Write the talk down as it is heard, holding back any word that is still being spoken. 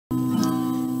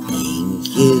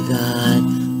Thank you,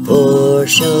 God, for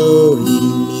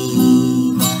showing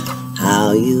me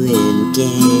how you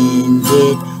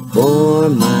intended for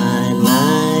my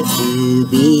life to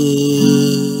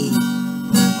be.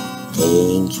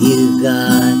 Thank you,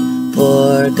 God,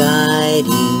 for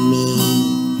guiding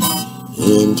me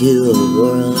into a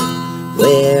world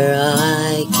where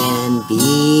I can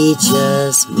be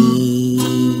just me.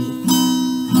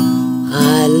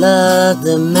 I love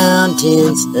the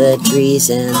mountains, the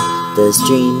trees, and the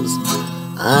streams.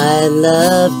 I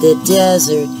love the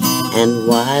desert and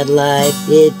wildlife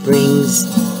it brings.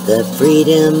 The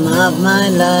freedom of my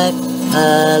life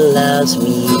allows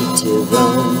me to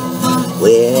roam.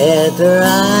 Wherever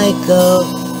I go,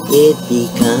 it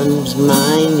becomes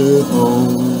my new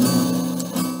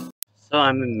home. So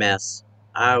I'm a mess.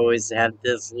 I always have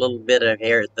this little bit of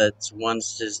hair that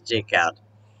wants to stick out.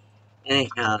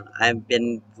 Anyhow, I've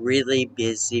been really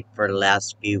busy for the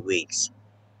last few weeks.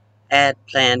 I had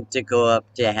planned to go up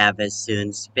to Havas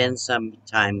soon, spend some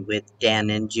time with Dan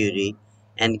and Judy,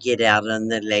 and get out on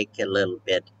the lake a little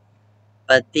bit.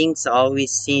 But things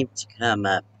always seem to come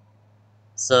up.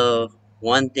 So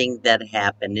one thing that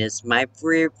happened is my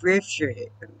refrigerator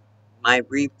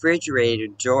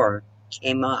door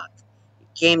came off.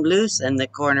 It came loose in the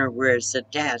corner where it's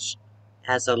attached.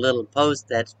 Has a little post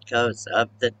that goes up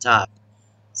the top.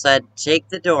 So I'd take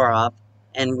the door off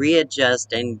and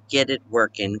readjust and get it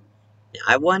working.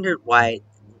 I wondered why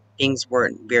things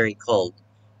weren't very cold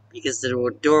because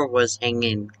the door was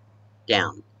hanging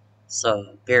down. So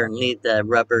apparently the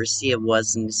rubber seal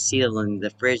wasn't sealing the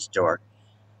fridge door.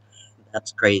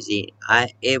 That's crazy.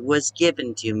 It was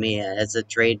given to me as a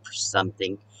trade for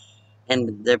something,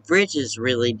 and the fridge is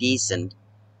really decent.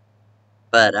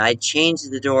 But I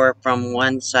changed the door from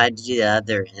one side to the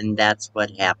other, and that's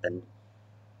what happened.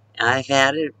 I've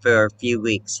had it for a few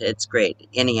weeks. It's great.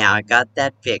 Anyhow, I got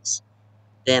that fixed.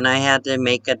 Then I had to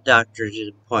make a doctor's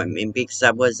appointment because I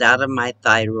was out of my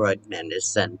thyroid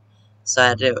medicine. So I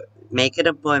had to make an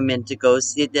appointment to go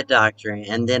see the doctor,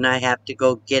 and then I have to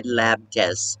go get lab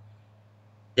tests.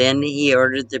 Then he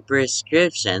ordered the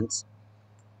prescriptions,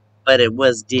 but it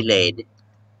was delayed.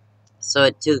 So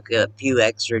it took a few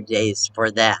extra days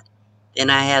for that. Then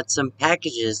I had some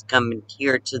packages coming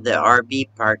here to the RV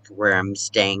park where I'm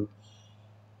staying,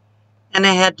 and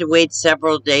I had to wait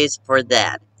several days for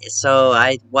that. So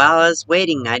while I was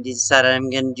waiting, I decided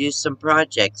I'm going to do some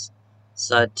projects.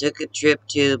 So I took a trip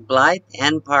to Blythe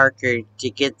and Parker to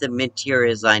get the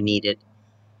materials I needed.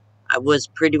 I was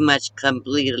pretty much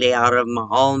completely out of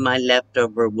all my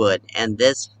leftover wood, and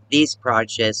these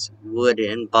projects would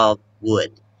involve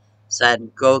wood. So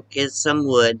I'd go get some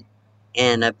wood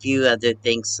and a few other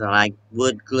things like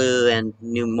wood glue and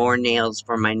new more nails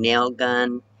for my nail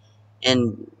gun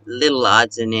and little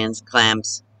odds and ends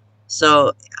clamps.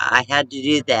 So I had to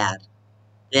do that.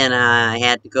 Then I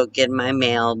had to go get my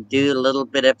mail, do a little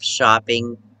bit of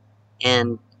shopping,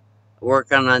 and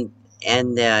work on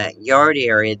and the yard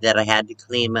area that I had to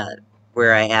clean up,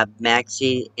 where I have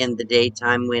Maxie in the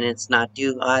daytime when it's not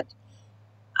too hot.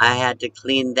 I had to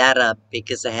clean that up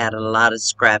because I had a lot of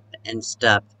scrap and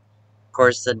stuff. Of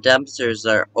course, the dumpsters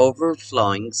are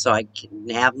overflowing, so I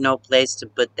have no place to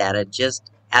put that. I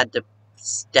just had to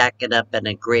stack it up in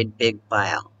a great big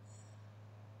pile.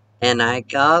 And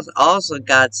also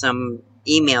got some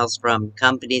emails from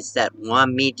companies that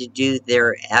want me to do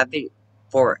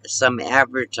for some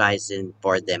advertising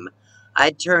for them.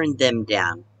 I turned them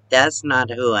down. That's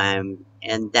not who I am,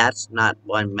 and that's not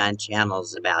what my channel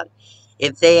is about.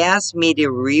 If they ask me to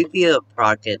review a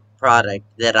product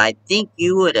that I think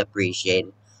you would appreciate,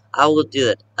 I will do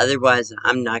it. Otherwise,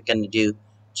 I'm not going to do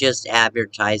just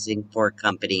advertising for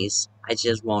companies. I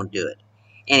just won't do it.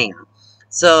 Anyhow,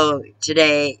 so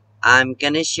today I'm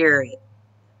going to share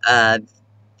a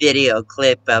video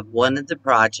clip of one of the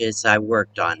projects I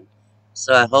worked on.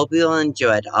 So I hope you'll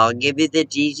enjoy it. I'll give you the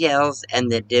details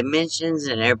and the dimensions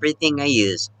and everything I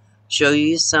use. Show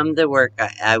you some of the work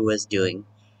I was doing.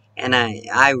 And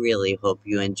I really hope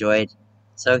you enjoyed.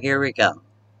 So here we go.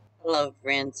 Hello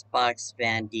friends, Box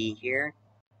Van D here.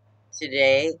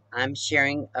 Today I'm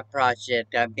sharing a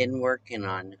project I've been working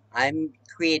on. I'm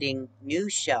creating new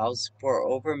shelves for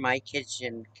over my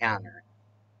kitchen counter.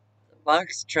 The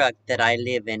box truck that I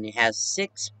live in has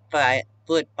 6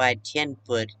 foot by 10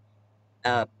 foot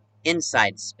uh,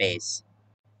 inside space.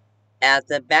 At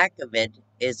the back of it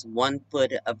is 1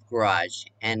 foot of garage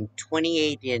and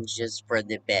 28 inches for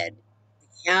the bed.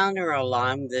 The counter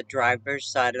along the driver's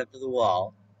side of the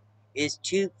wall is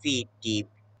 2 feet deep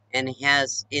and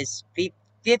is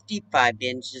 55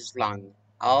 inches long.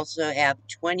 I also have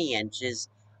 20 inches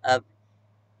of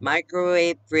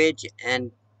microwave, fridge,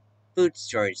 and food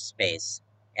storage space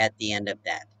at the end of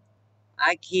that.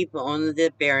 I keep only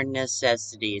the bare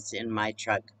necessities in my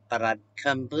truck, but I've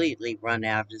completely run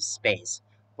out of space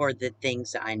for the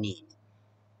things I need.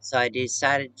 So I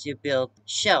decided to build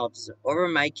shelves over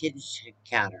my kitchen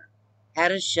counter.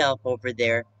 Had a shelf over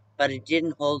there, but it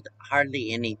didn't hold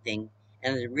hardly anything,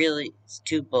 and it really is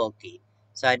too bulky.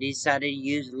 So I decided to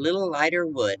use a little lighter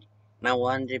wood, and I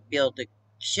wanted to build a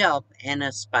shelf and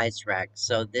a spice rack.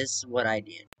 So this is what I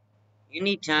did.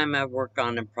 Anytime I work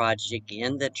on a project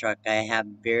in the truck, I have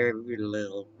very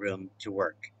little room to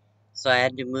work. So I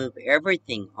had to move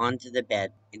everything onto the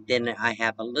bed. And then I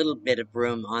have a little bit of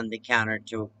room on the counter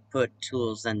to put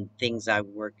tools and things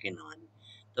I'm working on.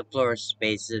 The floor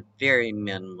space is very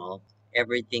minimal.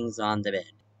 Everything's on the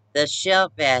bed. The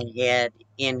shelf I had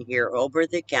in here over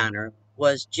the counter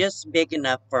was just big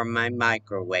enough for my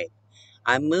microwave.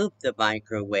 I moved the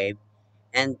microwave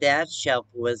and that shelf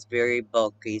was very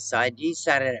bulky, so I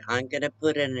decided I'm going to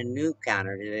put in a new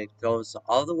counter that goes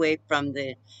all the way from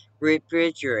the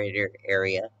refrigerator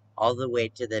area all the way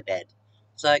to the bed.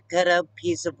 So I cut a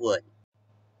piece of wood.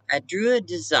 I drew a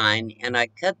design and I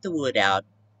cut the wood out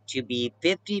to be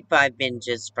 55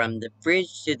 inches from the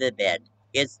fridge to the bed.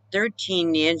 It's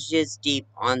 13 inches deep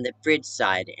on the fridge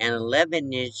side and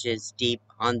 11 inches deep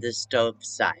on the stove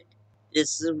side.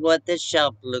 This is what the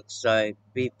shelf looks like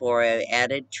before I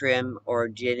added trim or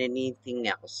did anything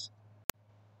else.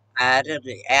 I added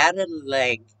a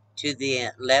leg to the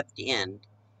left end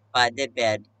by the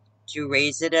bed to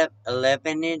raise it up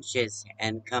 11 inches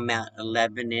and come out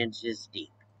 11 inches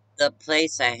deep. The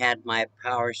place I had my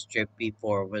power strip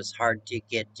before was hard to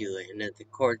get to and the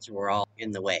cords were all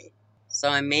in the way. So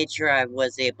I made sure I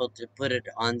was able to put it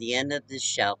on the end of the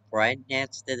shelf right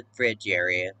next to the fridge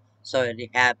area so it'd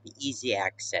have easy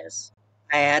access.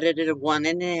 I added a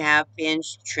 1.5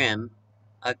 inch trim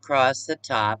across the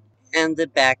top and the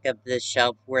back of the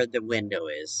shelf where the window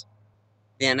is.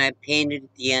 Then I painted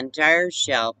the entire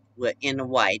shelf in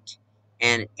white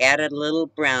and added a little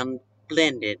brown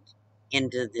blended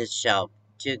into the shelf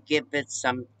to give it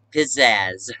some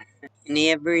pizzazz. In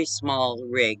every small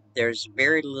rig, there's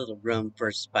very little room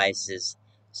for spices,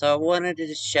 so I wanted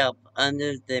a shelf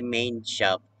under the main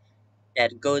shelf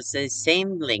that goes the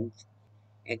same length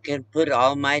and can put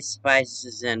all my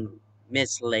spices and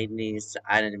miscellaneous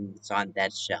items on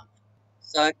that shelf.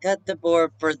 So I cut the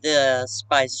board for the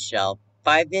spice shelf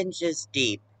 5 inches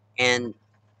deep and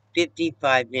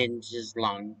 55 inches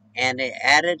long, and I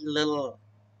added little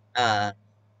uh,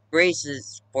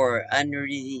 braces for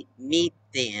underneath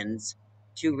the ends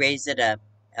to raise it up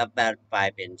about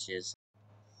 5 inches.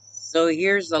 So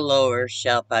here's a lower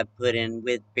shelf I put in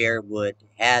with bare wood.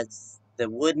 Has the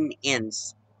wooden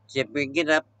ends to bring it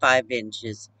up 5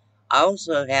 inches. I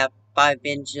also have 5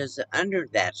 inches under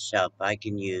that shelf I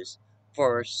can use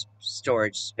for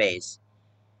storage space.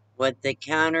 With the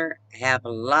counter, have a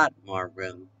lot more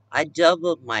room. I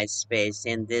doubled my space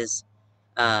in this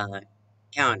uh,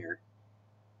 counter.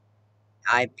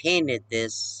 I painted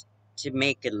this to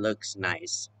make it looks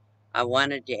nice. I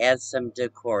wanted to add some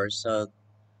decor, so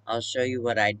I'll show you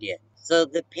what I did. So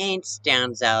the paint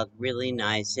stands out really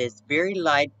nice. It's very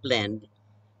light blend,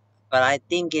 but I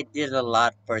think it did a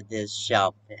lot for this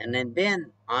shelf. And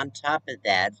then on top of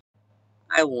that,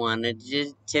 I wanted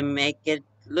to make it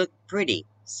look pretty.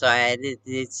 So I added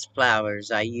these flowers.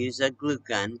 I used a glue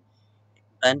gun,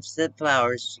 bunched the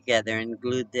flowers together and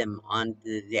glued them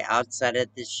onto the outside of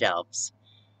the shelves.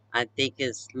 I think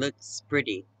it looks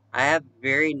pretty. I have a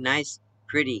very nice,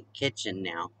 pretty kitchen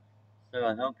now. So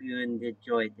I hope you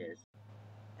enjoy this.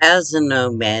 As a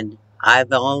nomad,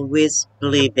 I've always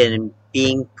believed in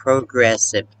being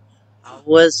progressive. I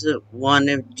always want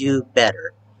to do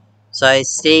better. So I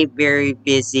stay very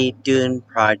busy doing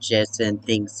projects and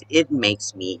things. It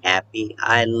makes me happy.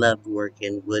 I love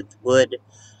working with wood.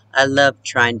 I love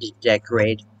trying to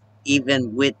decorate,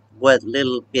 even with what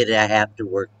little bit I have to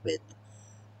work with.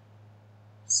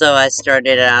 So I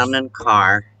started out in a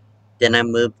car. Then I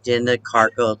moved in a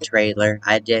cargo trailer.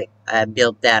 I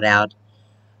built that out.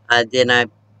 Then I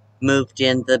moved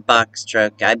in the box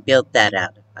truck. I built that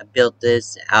out. I built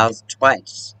this house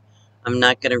twice. I'm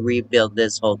not going to rebuild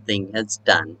this whole thing. It's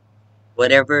done.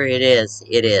 Whatever it is,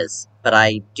 it is. But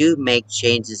I do make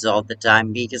changes all the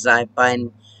time because I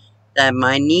find that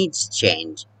my needs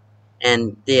change.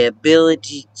 And the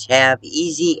ability to have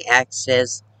easy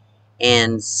access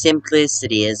and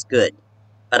simplicity is good.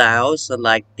 But I also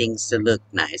like things to look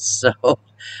nice. So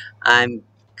I'm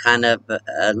kind of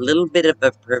a little bit of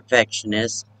a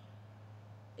perfectionist.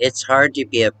 It's hard to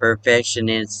be a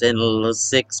perfectionist in a little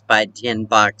 6 by 10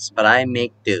 box, but I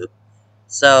make do.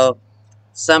 So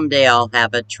Someday I'll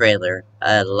have a trailer,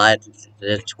 like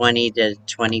the 20 to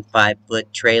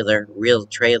 25-foot trailer, real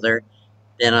trailer.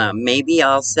 Then maybe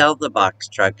I'll sell the box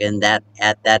truck in that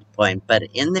at that point. But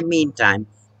in the meantime,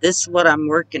 this is what I'm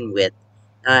working with,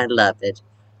 and I love it.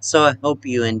 So I hope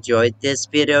you enjoyed this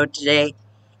video today.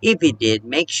 If you did,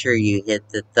 make sure you hit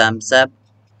the thumbs up,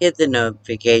 hit the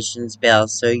notifications bell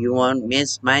so you won't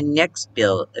miss my next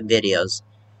videos.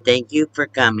 Thank you for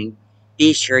coming.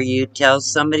 Be sure you tell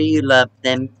somebody you love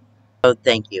them. Oh,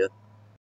 thank you.